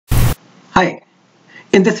Hi,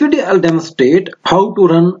 in this video I'll demonstrate how to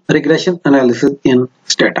run regression analysis in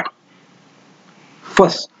Stata.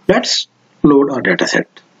 First, let's load our dataset.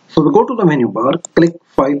 So we go to the menu bar, click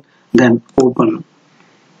File, then Open.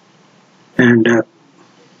 And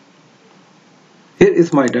here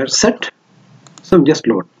is my dataset. So I'm just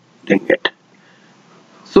loading it.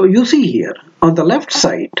 So you see here on the left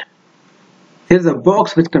side, here's a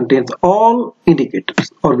box which contains all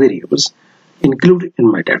indicators or variables included in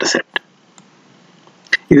my dataset.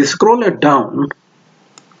 If you scroll it down,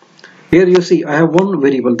 here you see I have one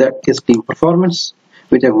variable that is team performance,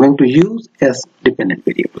 which I'm going to use as dependent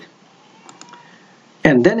variable.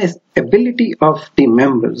 And then is ability of team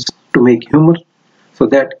members to make humor, so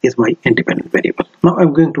that is my independent variable. Now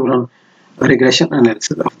I'm going to run a regression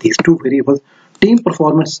analysis of these two variables, team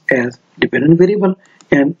performance as dependent variable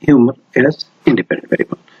and humor as independent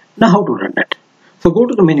variable. Now how to run it? So go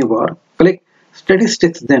to the menu bar, click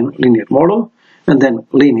statistics, then linear model, and then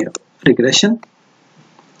linear regression.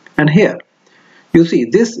 And here you see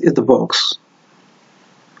this is the box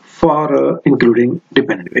for including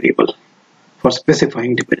dependent variable, for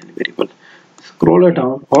specifying dependent variable. Scroll it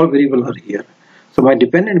down, all variables are here. So my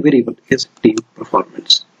dependent variable is team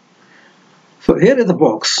performance. So here is the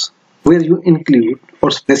box where you include or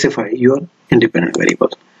specify your independent variable.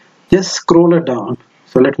 Just scroll it down.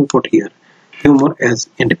 So let me put here humor as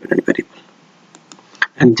independent variable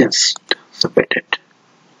and just submit it.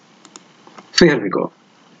 So here we go.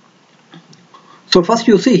 So first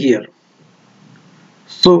you see here,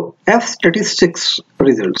 so F statistics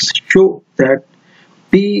results show that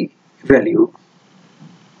P value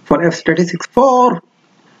for F statistics for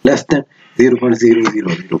less than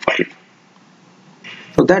 0.0005.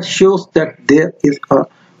 So that shows that there is a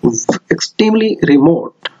extremely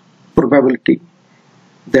remote probability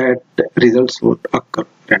that results would occur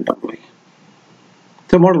randomly.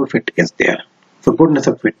 The model fit is there. So goodness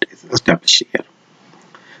of fit is established here.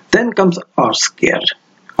 Then comes R square.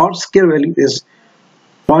 R square value is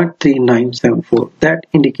 0.3974. That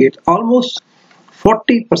indicates almost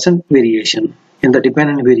 40% variation in the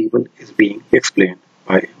dependent variable is being explained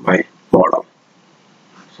by model.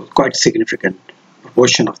 So quite significant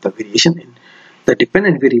proportion of the variation in the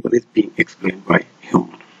dependent variable is being explained by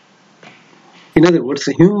humor. In other words,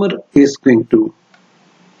 the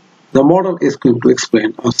model is going to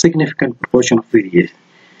explain a significant proportion of variance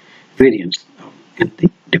in the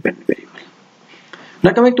dependent variable.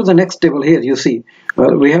 Now coming to the next table, here you see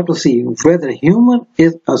we have to see whether humor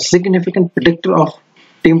is a significant predictor of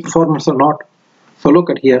team performance or not. So look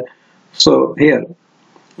at here. So here,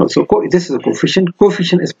 so this is a coefficient.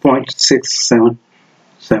 Coefficient is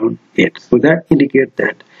 0.6778. So that indicates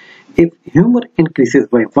that if humor increases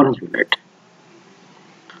by 1 unit,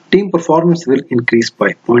 team performance will increase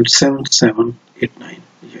by 0.7789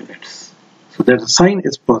 units. So that the sign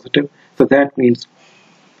is positive. So that means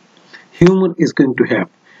humor is going to have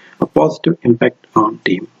a positive impact on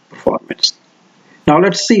team performance. Now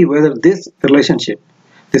let's see whether this relationship,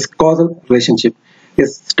 this causal relationship,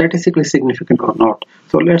 is statistically significant or not.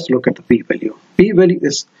 So let's look at the p-value. P-value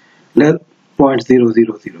is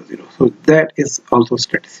 0.0000. So that is also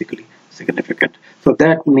statistically significant. So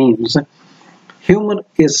that means humor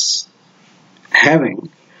is having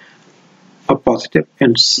a positive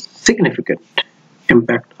and significant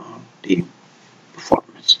impact on team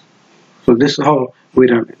performance. So this is how we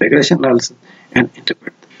run regression analysis and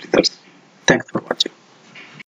interpret the results. Thanks for watching.